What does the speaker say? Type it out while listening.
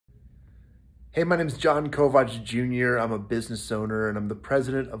Hey, my name is John Kovach Jr. I'm a business owner and I'm the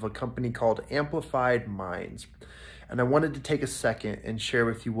president of a company called Amplified Minds. And I wanted to take a second and share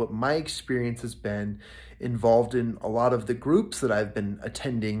with you what my experience has been involved in a lot of the groups that I've been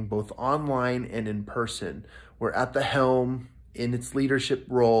attending, both online and in person. Where at the helm, in its leadership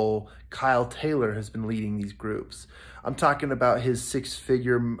role, Kiel Taylor has been leading these groups. I'm talking about his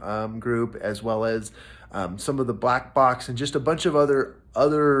six-figure group, as well as some of the black box and just a bunch of other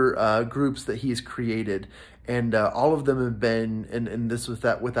groups that he has created, and all of them have been, and this was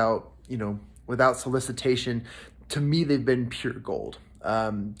that without solicitation. To me, they've been pure gold.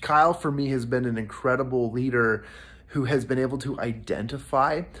 Kiel, for me, has been an incredible leader who has been able to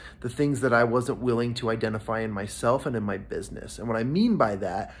identify the things that I wasn't willing to identify in myself and in my business. And what I mean by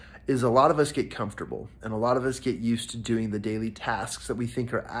that is a lot of us get comfortable and a lot of us get used to doing the daily tasks that we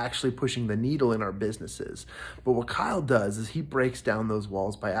think are actually pushing the needle in our businesses. But what Kiel does is he breaks down those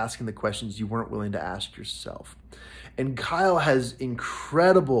walls by asking the questions you weren't willing to ask yourself. And Kiel has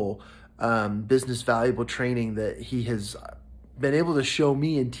incredible business valuable training that he has been able to show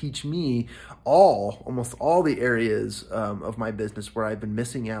me and teach me almost all the areas of my business where I've been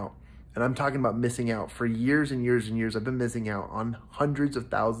missing out. And I'm talking about missing out for years and years and years. I've been missing out on hundreds of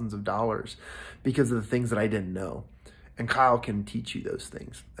thousands of dollars because of the things that I didn't know. And Kiel can teach you those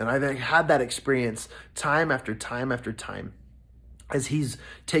things. And I've had that experience time after time after time, as he's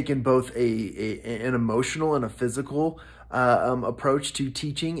taken both an emotional and a physical approach to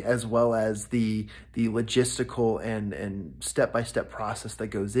teaching, as well as the logistical and step-by-step process that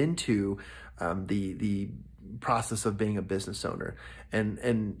goes into the process of being a business owner.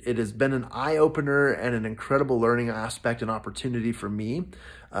 And it has been an eye-opener and an incredible learning aspect and opportunity for me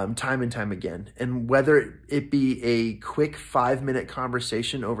time and time again. And whether it be a quick 5-minute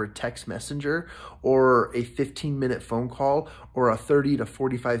conversation over text messenger, or a 15-minute phone call, or a 30 to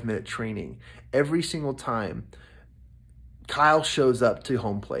 45-minute training, every single time Kiel shows up to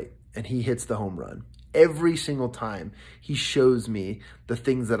home plate and he hits the home run. Every single time he shows me the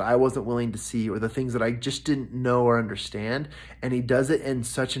things that I wasn't willing to see, or the things that I just didn't know or understand. And he does it in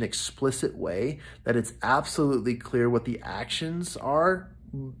such an explicit way that it's absolutely clear what the actions are,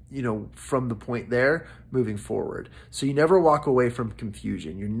 from the point there moving forward. So you never walk away from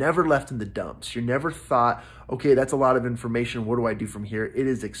confusion. You're never left in the dumps. You're never thought, okay, that's a lot of information. What do I do from here? It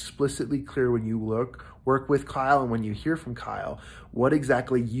is explicitly clear when you work with Kiel and when you hear from Kiel what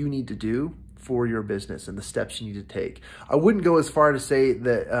exactly you need to do for your business and the steps you need to take. I wouldn't go as far to say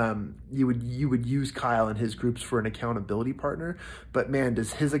that you would use Kiel and his groups for an accountability partner, but man,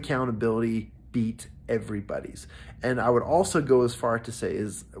 does his accountability beat everybody's. And I would also go as far to say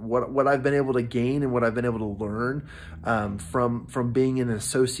is what I've been able to gain and what I've been able to learn from being in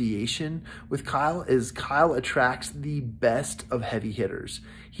association with Kiel is Kiel attracts the best of heavy hitters.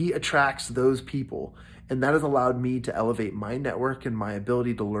 He attracts those people. And that has allowed me to elevate my network and my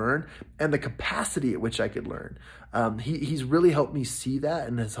ability to learn and the capacity at which I could learn. He's really helped me see that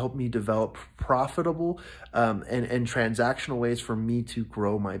and has helped me develop profitable and transactional ways for me to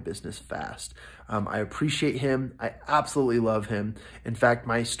grow my business fast. I appreciate him. I absolutely love him. In fact,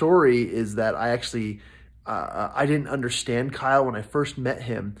 my story is that I didn't understand Kiel when I first met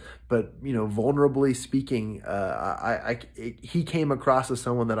him, but vulnerably speaking, he came across as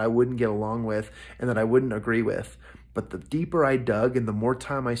someone that I wouldn't get along with and that I wouldn't agree with. But the deeper I dug and the more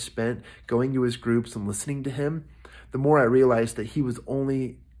time I spent going to his groups and listening to him, the more I realized that he was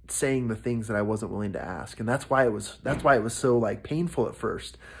only saying the things that I wasn't willing to ask, and that's why it was so painful at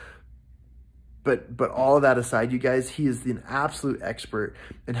first. But all of that aside, you guys, he is an absolute expert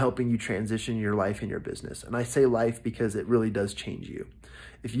in helping you transition your life and your business. And I say life because it really does change you.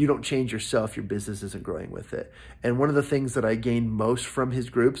 If you don't change yourself, your business isn't growing with it. And one of the things that I gained most from his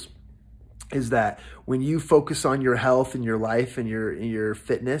groups is that when you focus on your health and your life and your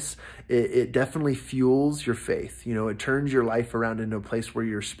fitness, it definitely fuels your faith. It turns your life around into a place where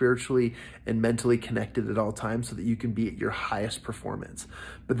you're spiritually and mentally connected at all times so that you can be at your highest performance.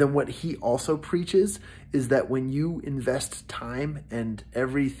 But then what he also preaches is that when you invest time and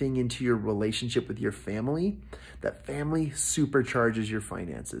everything into your relationship with your family, that family supercharges your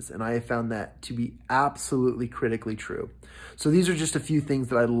finances. And I have found that to be absolutely critically true. So these are just a few things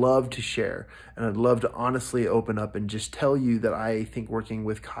that I'd love to share. And I'd love to honestly open up and just tell you that I think working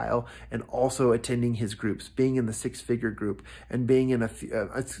with Kiel and also attending his groups, being in the six-figure group and being in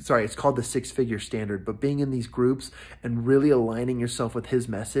it's called the six-figure standard, but being in these groups and really aligning yourself with his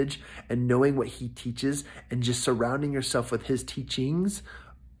message and knowing what he teaches and just surrounding yourself with his teachings,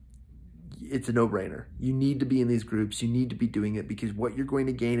 it's a no-brainer. You need to be in these groups. You need to be doing it because what you're going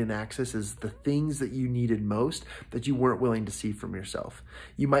to gain in access is the things that you needed most that you weren't willing to see from yourself.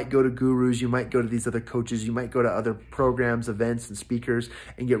 You might go to gurus, you might go to these other coaches, you might go to other programs, events, and speakers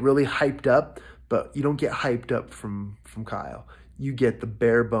and get really hyped up, but you don't get hyped up from Kyle. You get the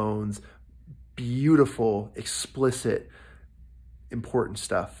bare bones, beautiful, explicit, important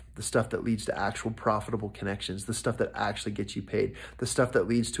stuff, the stuff that leads to actual profitable connections, the stuff that actually gets you paid, the stuff that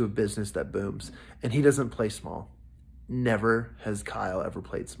leads to a business that booms. And he doesn't play small. Never has Kyle ever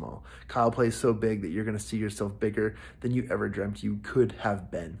played small. Kyle plays so big that you're going to see yourself bigger than you ever dreamt you could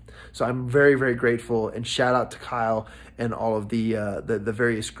have been. So I'm very, very grateful, and shout out to Kyle and all of the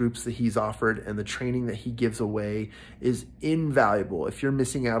various groups that he's offered, and the training that he gives away is invaluable. If you're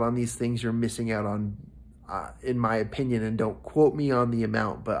missing out on these things, you're missing out on, in my opinion, and don't quote me on the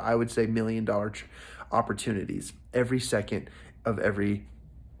amount, but I would say $1 million opportunities. Every second of every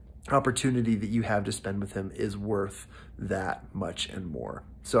opportunity that you have to spend with him is worth that much and more.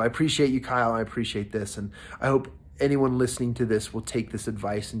 So I appreciate you, Kyle. I appreciate this. And I hope anyone listening to this will take this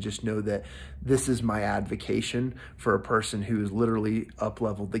advice and just know that this is my advocation for a person who has literally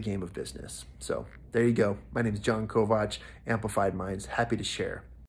up-leveled the game of business. So there you go. My name is John Kovach, Amplified Minds. Happy to share.